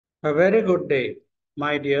A very good day,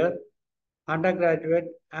 my dear undergraduate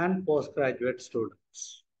and postgraduate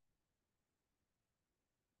students.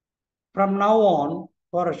 From now on,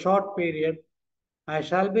 for a short period, I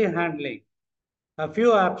shall be handling a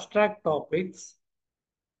few abstract topics,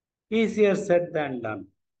 easier said than done,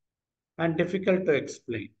 and difficult to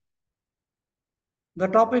explain. The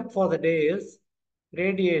topic for the day is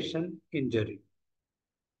radiation injury.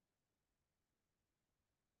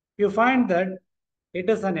 You find that it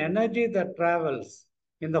is an energy that travels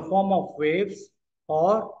in the form of waves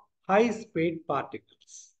or high-speed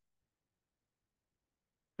particles,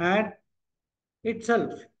 and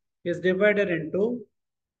itself is divided into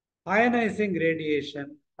ionizing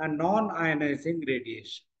radiation and non-ionizing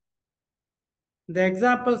radiation. The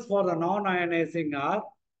examples for the non-ionizing are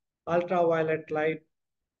ultraviolet light,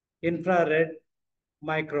 infrared,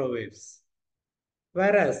 microwaves.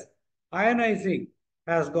 Whereas ionizing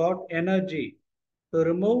has got energy to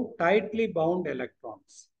remove tightly bound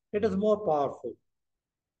electrons. It is more powerful,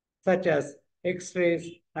 such as X-rays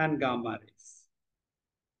and gamma rays.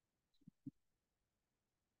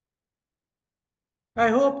 I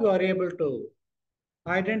hope you are able to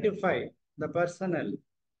identify the personnel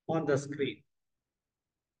on the screen.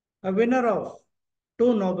 A winner of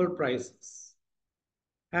 2 Nobel Prizes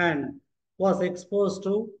and was exposed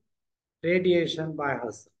to radiation by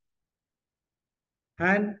herself.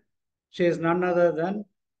 And she is none other than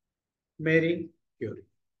Marie Curie.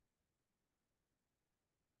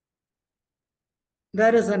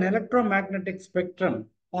 There is an electromagnetic spectrum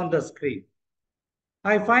on the screen.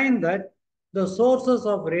 I find that the sources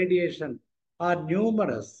of radiation are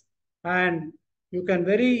numerous and you can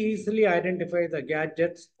very easily identify the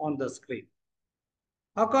gadgets on the screen.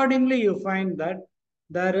 Accordingly, you find that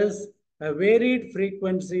there is a varied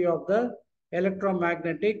frequency of the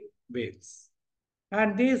electromagnetic waves.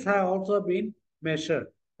 And these have also been measured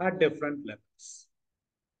at different levels.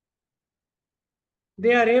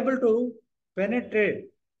 They are able to penetrate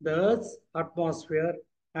the Earth's atmosphere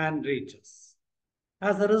and reach us.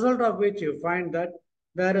 As a result of which you find that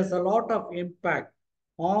there is a lot of impact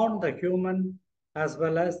on the human as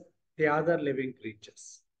well as the other living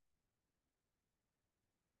creatures.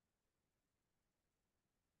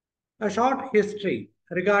 A short history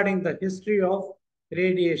regarding the history of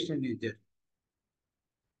radiation injury.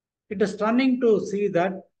 It is stunning to see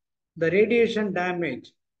that the radiation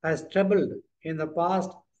damage has trebled in the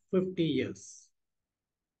past 50 years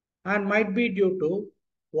and might be due to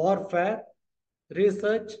warfare,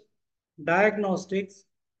 research, diagnostics,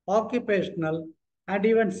 occupational, and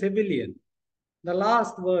even civilian. The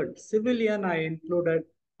last word, civilian, I included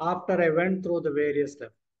after I went through the various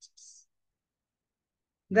definitions.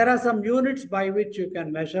 There are some units by which you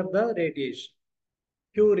can measure the radiation.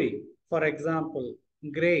 Curie, for example,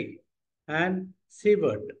 Gray, and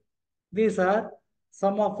Sievert. These are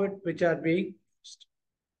some of it which are being used.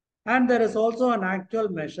 And there is also an actual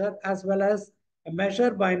measure as well as a measure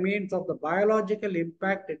by means of the biological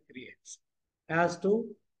impact it creates as to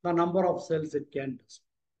the number of cells it can destroy.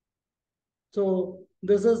 So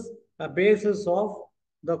this is a basis of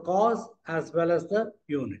the cause as well as the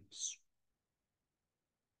units.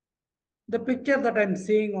 The picture that I'm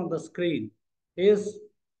seeing on the screen is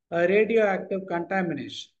a radioactive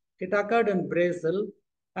contamination. It occurred in Brazil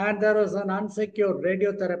and there was an unsecured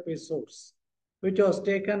radiotherapy source which was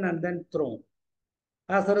taken and then thrown.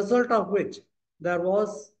 As a result of which there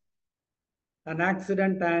was an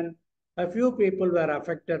accident and a few people were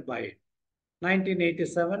affected by it.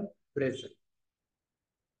 1987, Brazil.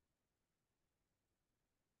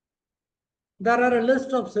 There are a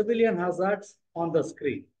list of civilian hazards on the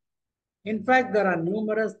screen. In fact, there are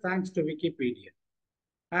numerous thanks to Wikipedia.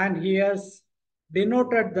 And he has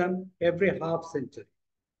denoted them every half century.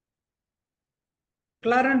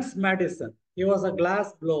 Clarence Madison, he was a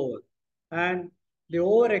glass blower and the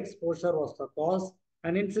overexposure was the cause.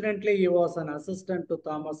 And incidentally, he was an assistant to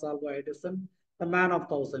Thomas Alva Edison, the man of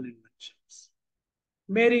 1,000 inventions.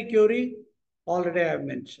 Marie Curie, already I have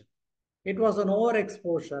mentioned. It was an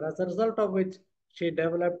overexposure as a result of which she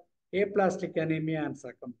developed aplastic anemia and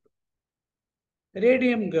succumbed.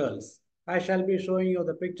 Radium girls, I shall be showing you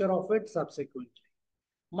the picture of it subsequently.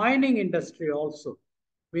 Mining industry also.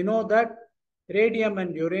 We know that radium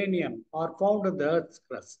and uranium are found in the Earth's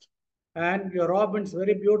crust. And your Robbins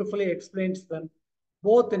very beautifully explains them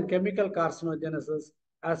both in chemical carcinogenesis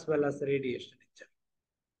as well as radiation injury.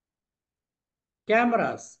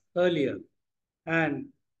 Cameras earlier. And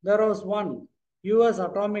there was one US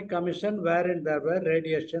Atomic Commission wherein there were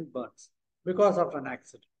radiation burns because of an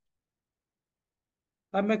accident.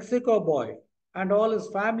 A Mexico boy and all his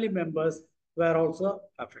family members were also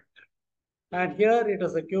affected. And here it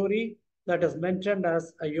is a curie that is mentioned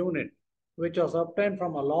as a unit, which was obtained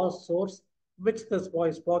from a lost source, which this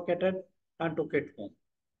boy pocketed and took it home.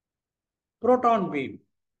 Proton beam.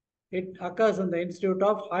 It occurs in the Institute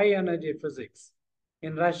of High Energy Physics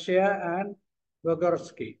in Russia and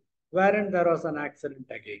Vygotsky, wherein there was an accident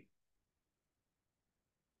again.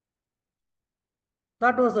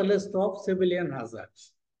 That was a list of civilian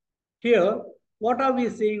hazards. Here, what are we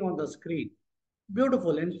seeing on the screen?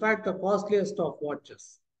 Beautiful, in fact, the costliest of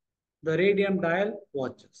watches, the radium dial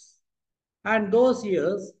watches. And those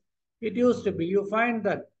years, it used to be, you find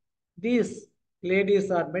that these ladies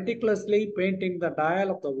are meticulously painting the dial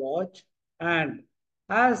of the watch, and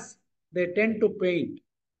as they tend to paint,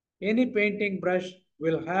 any painting brush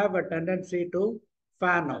will have a tendency to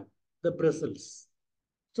fan out the bristles.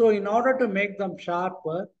 So in order to make them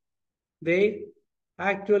sharper, they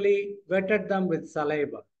actually wetted them with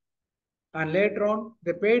saliva. And later on,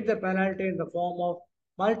 they paid the penalty in the form of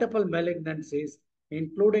multiple malignancies,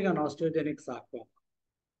 including an osteogenic sarcoma.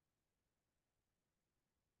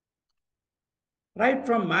 Right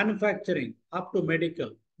from manufacturing up to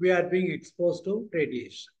medical, we are being exposed to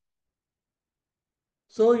radiation.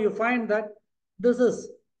 So you find that this is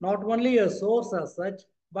not only a source as such,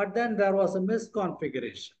 but then there was a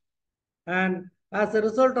misconfiguration. And as a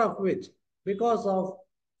result of which, because of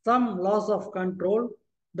some loss of control,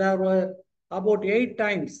 there were about 8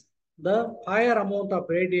 times the higher amount of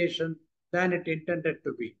radiation than it intended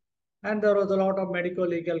to be. And there was a lot of medical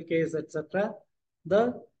legal case, etc.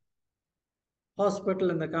 The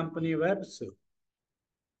hospital and the company were sued.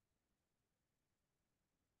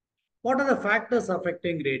 What are the factors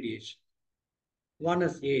affecting radiation? One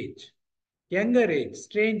is age. Younger age,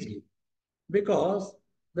 strangely, because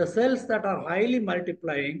the cells that are highly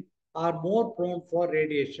multiplying are more prone for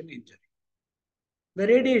radiation injury. The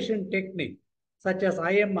radiation technique, such as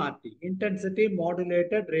IMRT, intensity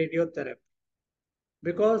modulated radiotherapy,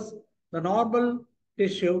 because the normal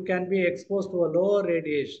tissue can be exposed to a lower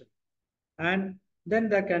radiation, and then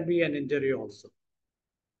there can be an injury also.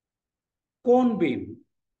 Cone beam,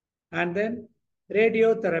 and then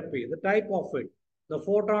radiotherapy, the type of it, the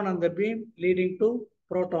photon and the beam leading to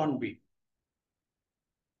proton beam.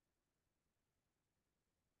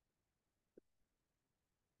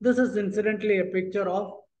 This is incidentally a picture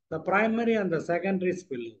of the primary and the secondary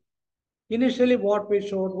spillover. Initially, what we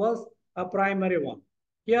showed was a primary one.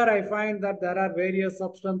 Here I find that there are various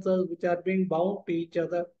substances which are being bound to each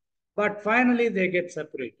other, but finally they get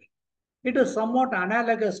separated. It is somewhat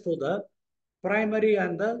analogous to the primary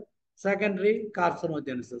and the secondary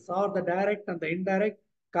carcinogenesis, or the direct and the indirect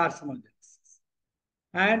carcinogenesis.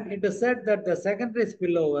 And it is said that the secondary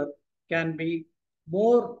spillover can be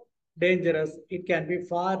more dangerous, it can be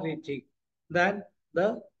far reaching than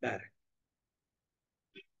the direct.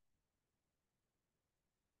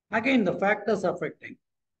 Again, the factors affecting,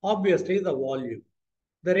 obviously the volume,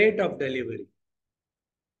 the rate of delivery.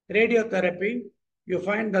 Radiotherapy, you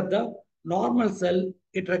find that the normal cell,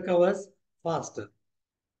 it recovers faster.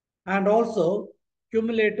 And also,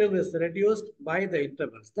 cumulative is reduced by the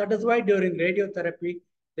intervals. That is why during radiotherapy,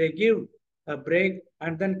 they give a break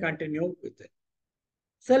and then continue with it.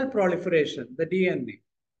 Cell proliferation, the DNA.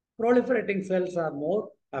 Proliferating cells are more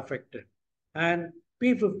affected. And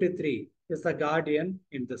P53 is the guardian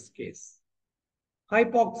in this case.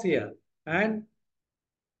 Hypoxia and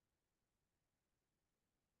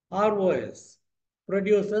R.O.S.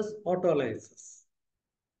 produces autolysis.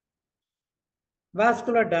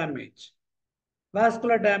 Vascular damage.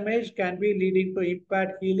 Vascular damage can be leading to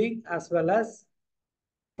impaired healing as well as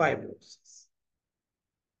fibrosis.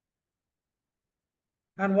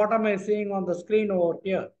 And what am I seeing on the screen over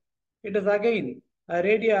here? It is again a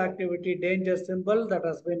radioactivity danger symbol that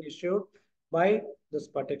has been issued by this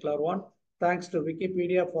particular one. Thanks to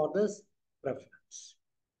Wikipedia for this reference.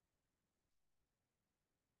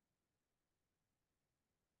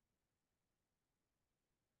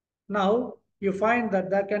 Now, you find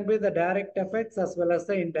that there can be the direct effects as well as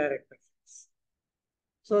the indirect effects.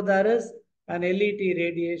 So there is an LET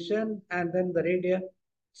radiation, and then the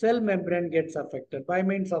cell membrane gets affected by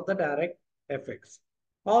means of the direct effects.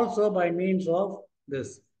 Also by means of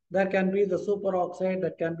this, there can be the superoxide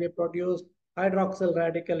that can be produced, hydroxyl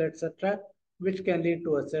radical, etc., which can lead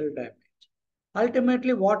to a cell damage.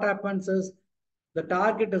 Ultimately, what happens is the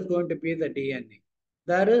target is going to be the DNA.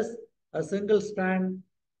 There is a single strand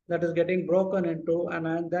that is getting broken into,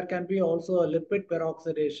 and there can be also a lipid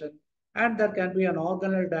peroxidation, and there can be an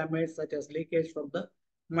organelle damage such as leakage from the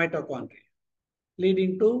mitochondria,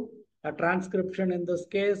 leading to a transcription in this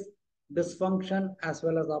case, dysfunction, as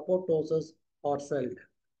well as apoptosis or cell death.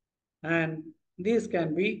 And these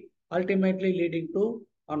can be ultimately leading to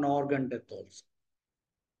an organ death also.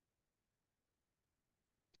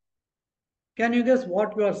 Can you guess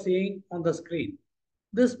what you are seeing on the screen?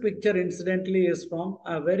 This picture incidentally is from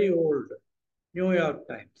a very old New York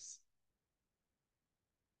Times.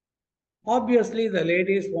 Obviously, the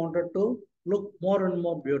ladies wanted to look more and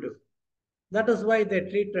more beautiful. That is why they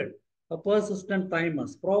treated a persistent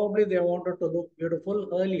thymus. Probably they wanted to look beautiful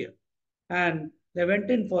earlier. And they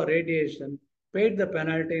went in for radiation, paid the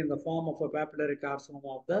penalty in the form of a papillary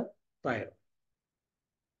carcinoma of the thyroid.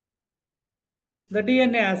 The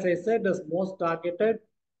DNA, as I said, is most targeted.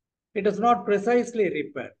 It is not precisely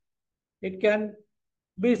repaired. It can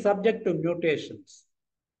be subject to mutations.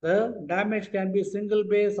 The damage can be single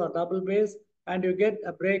base or double base, and you get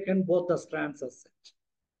a break in both the strands as such.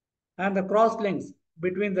 And the cross links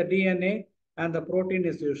between the DNA and the protein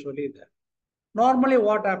is usually there. Normally,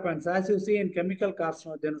 what happens, as you see in chemical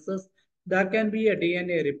carcinogenesis, there can be a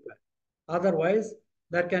DNA repair. Otherwise,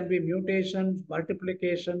 there can be mutations,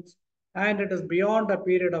 multiplications, and it is beyond a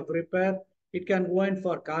period of repair. It can go in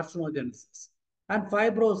for carcinogenesis. And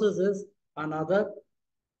fibrosis is another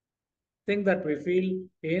thing that we feel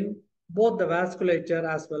in both the vasculature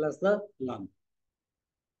as well as the lung.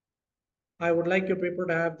 I would like you people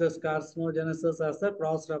to have this carcinogenesis as a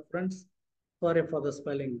cross-reference. Sorry for the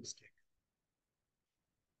spelling mistake.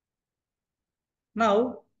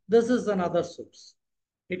 Now, this is another source.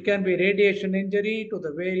 It can be radiation injury to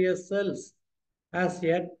the various cells as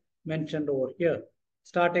yet mentioned over here,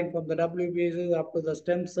 starting from the WBCs up to the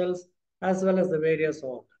stem cells as well as the various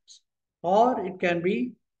organs. Or it can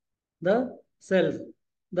be the cells,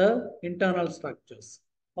 the internal structures,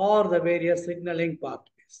 or the various signaling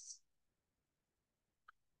pathways.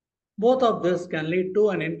 Both of this can lead to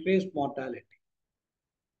an increased mortality.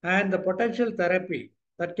 And the potential therapy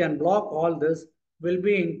that can block all this will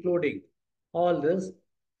be including all this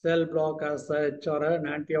cell block as such or an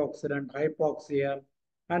antioxidant, hypoxia,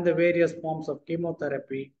 and the various forms of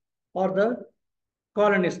chemotherapy or the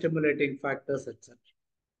colony stimulating factors, etc.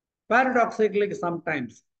 Paradoxically,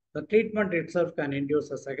 sometimes the treatment itself can induce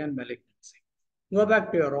a second malignancy. Go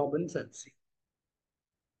back to your Robbins and see.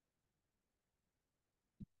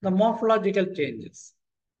 The morphological changes.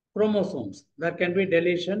 Chromosomes. There can be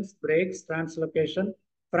deletions, breaks, translocation,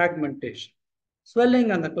 fragmentation.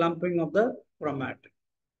 Swelling and the clumping of the chromatin.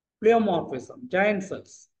 Pleomorphism, giant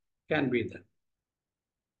cells can be there.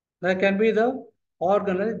 There can be the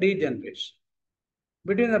organelle degeneration.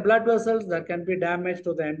 Between the blood vessels, there can be damage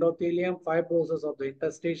to the endothelium, fibrosis of the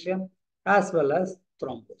interstitium, as well as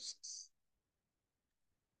thrombosis.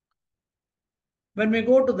 When we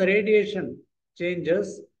go to the radiation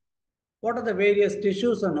changes, what are the various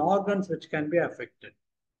tissues and organs which can be affected?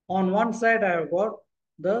 On one side, I have got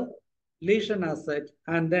the lesion as such,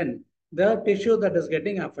 and then the tissue that is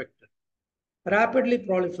getting affected. Rapidly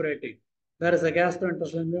proliferating. There is a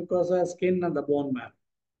gastrointestinal mucosa, skin, and the bone marrow.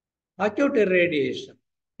 Acute irradiation.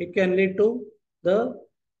 It can lead to the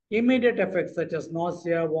immediate effects such as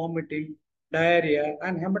nausea, vomiting, diarrhea,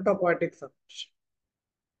 and hematopoietic suppression.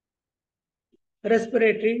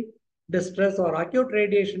 Respiratory distress or acute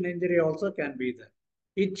radiation injury also can be there.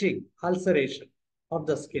 Itching, ulceration of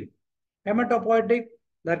the skin. Hematopoietic,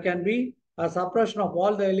 there can be a suppression of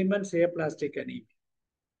all the elements, aplastic anemia.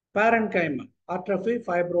 Parenchyma, atrophy,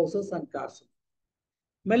 fibrosis, and carcinoma.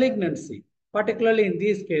 Malignancy, particularly in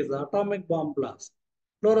these cases, atomic bomb blast,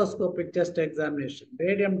 fluoroscopic chest examination,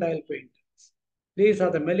 radium dial paintings. These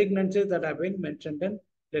are the malignancies that have been mentioned in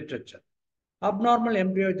literature. Abnormal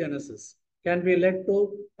embryogenesis can be led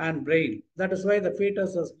to and brain. That is why the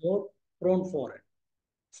fetus is more prone for it.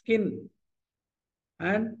 Skin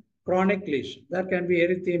and chronic lesion. That can be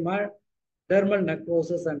erythema, dermal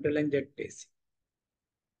necrosis, and telangiectasia.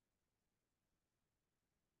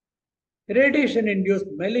 Radiation-induced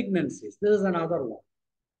malignancies. This is another one.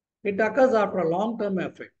 It occurs after a long-term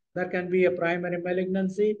effect. There can be a primary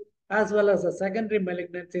malignancy as well as a secondary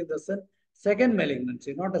malignancy. The second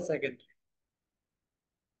malignancy, not a secondary.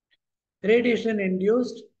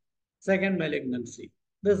 Radiation-induced second malignancy.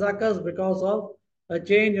 This occurs because of a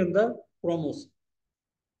change in the chromosome.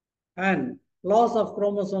 And loss of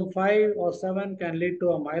chromosome 5 or 7 can lead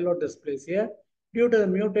to a myelodysplasia due to the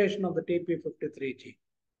mutation of the TP53 gene.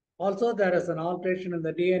 Also, there is an alteration in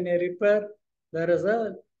the DNA repair. There is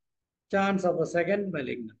a chance of a second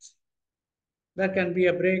malignancy. There can be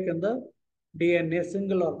a break in the DNA,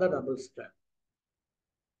 single or the double strand.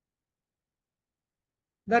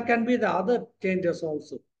 There can be the other changes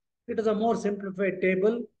also. It is a more simplified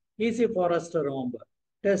table, easy for us to remember.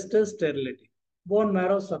 Testis sterility, bone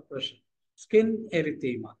marrow suppression, skin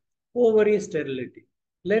erythema, ovary sterility,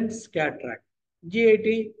 lens cataract,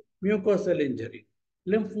 GAT mucosal injury,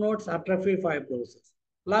 lymph nodes atrophy fibrosis,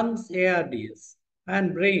 lungs ARDS,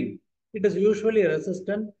 and brain. It is usually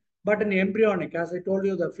resistant, but in embryonic, as I told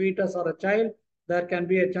you, the fetus or a child, there can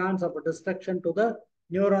be a chance of a destruction to the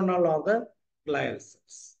neuronal or the glial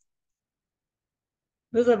cells.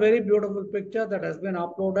 This is a very beautiful picture that has been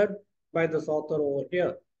uploaded by this author over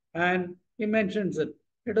here. And he mentions it.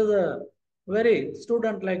 It is a very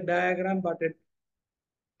student-like diagram, but it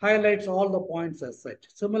highlights all the points as such.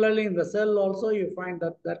 Similarly, in the cell also, you find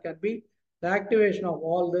that there can be the activation of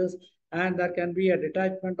all this, and there can be a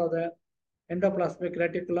detachment of the endoplasmic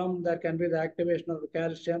reticulum, there can be the activation of the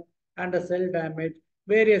calcium and a cell damage,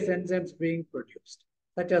 various enzymes being produced,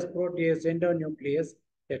 such as protease, endonuclease,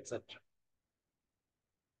 etc.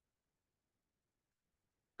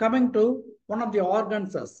 Coming to one of the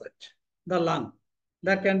organs as such, the lung,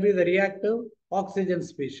 that can be the reactive oxygen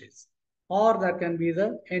species, or that can be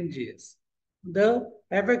the NGS. The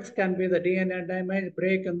effects can be the DNA damage,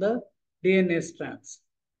 break in the DNA strands,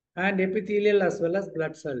 and epithelial as well as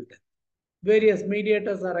blood cell death. Various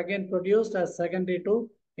mediators are again produced as secondary to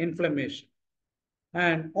inflammation.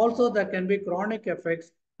 And also there can be chronic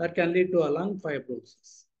effects that can lead to a lung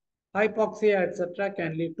fibrosis. Hypoxia, etc.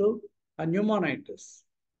 can lead to a pneumonitis.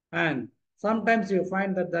 And sometimes you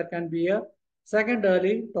find that there can be a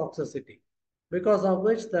secondary toxicity, because of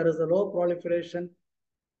which there is a low proliferation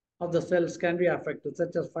of the cells can be affected,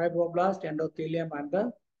 such as fibroblast, endothelium, and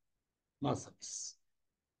the muscles.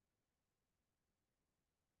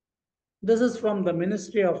 This is from the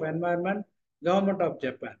Ministry of Environment, Government of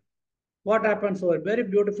Japan. What happens over? Very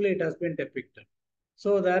beautifully it has been depicted.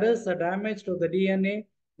 So there is a damage to the DNA,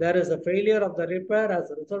 there is a failure of the repair,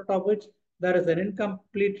 as a result of which there is an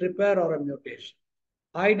incomplete repair or a mutation.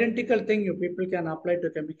 Identical thing you people can apply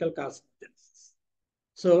to chemical carcinogenesis.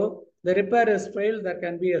 So the repair is failed, there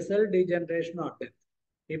can be a cell degeneration or death.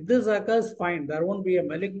 If this occurs, fine, there won't be a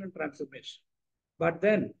malignant transformation. But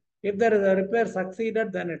then if there is a repair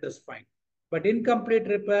succeeded, then it is fine. But incomplete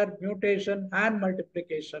repair, mutation, and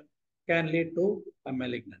multiplication can lead to a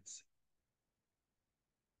malignancy.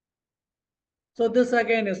 So this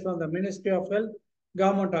again is from the Ministry of Health,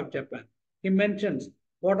 Government of Japan. He mentions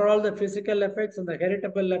what are all the physical effects and the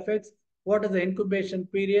heritable effects, what is the incubation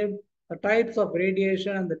period, the types of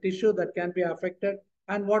radiation and the tissue that can be affected,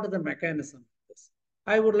 and what is the mechanism of this.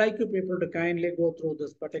 I would like you people to kindly go through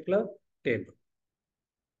this particular table.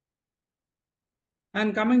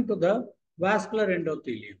 And coming to the vascular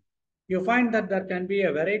endothelium, you find that there can be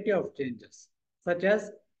a variety of changes, such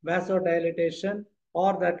as vasodilatation,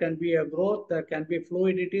 or there can be a growth, there can be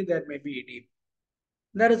fluidity, there may be edema.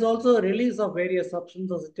 There is also a release of various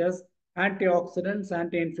substances such as antioxidants,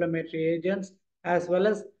 anti-inflammatory agents, as well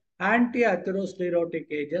as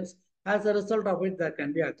anti-atherosclerotic agents, as a result of which there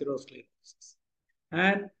can be atherosclerosis.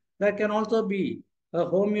 And there can also be a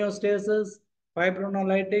homeostasis,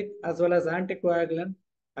 fibrinolytic, as well as anticoagulant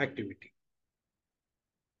activity.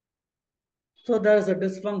 So there is a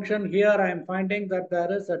dysfunction here. I am finding that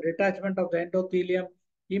there is a detachment of the endothelium.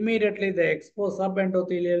 Immediately the exposed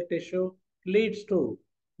subendothelial tissue leads to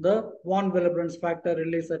the von Willebrand's factor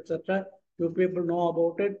release, etc. You people know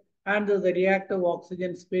about it. And there is a reactive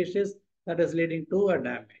oxygen species that is leading to a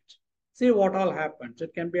damage. See what all happens.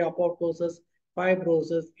 It can be apoptosis,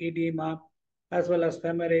 fibrosis, edema, as well as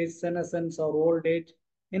femorrhage, senescence or old age,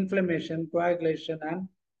 inflammation, coagulation, and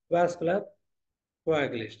vascular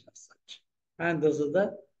coagulation as such. And this is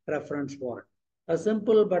the reference for it. A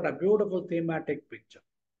simple but a beautiful thematic picture.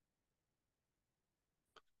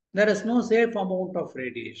 There is no safe amount of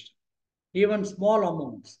radiation. Even small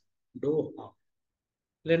amounts do harm.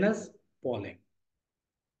 Linus Pauling.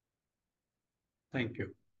 Thank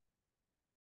you.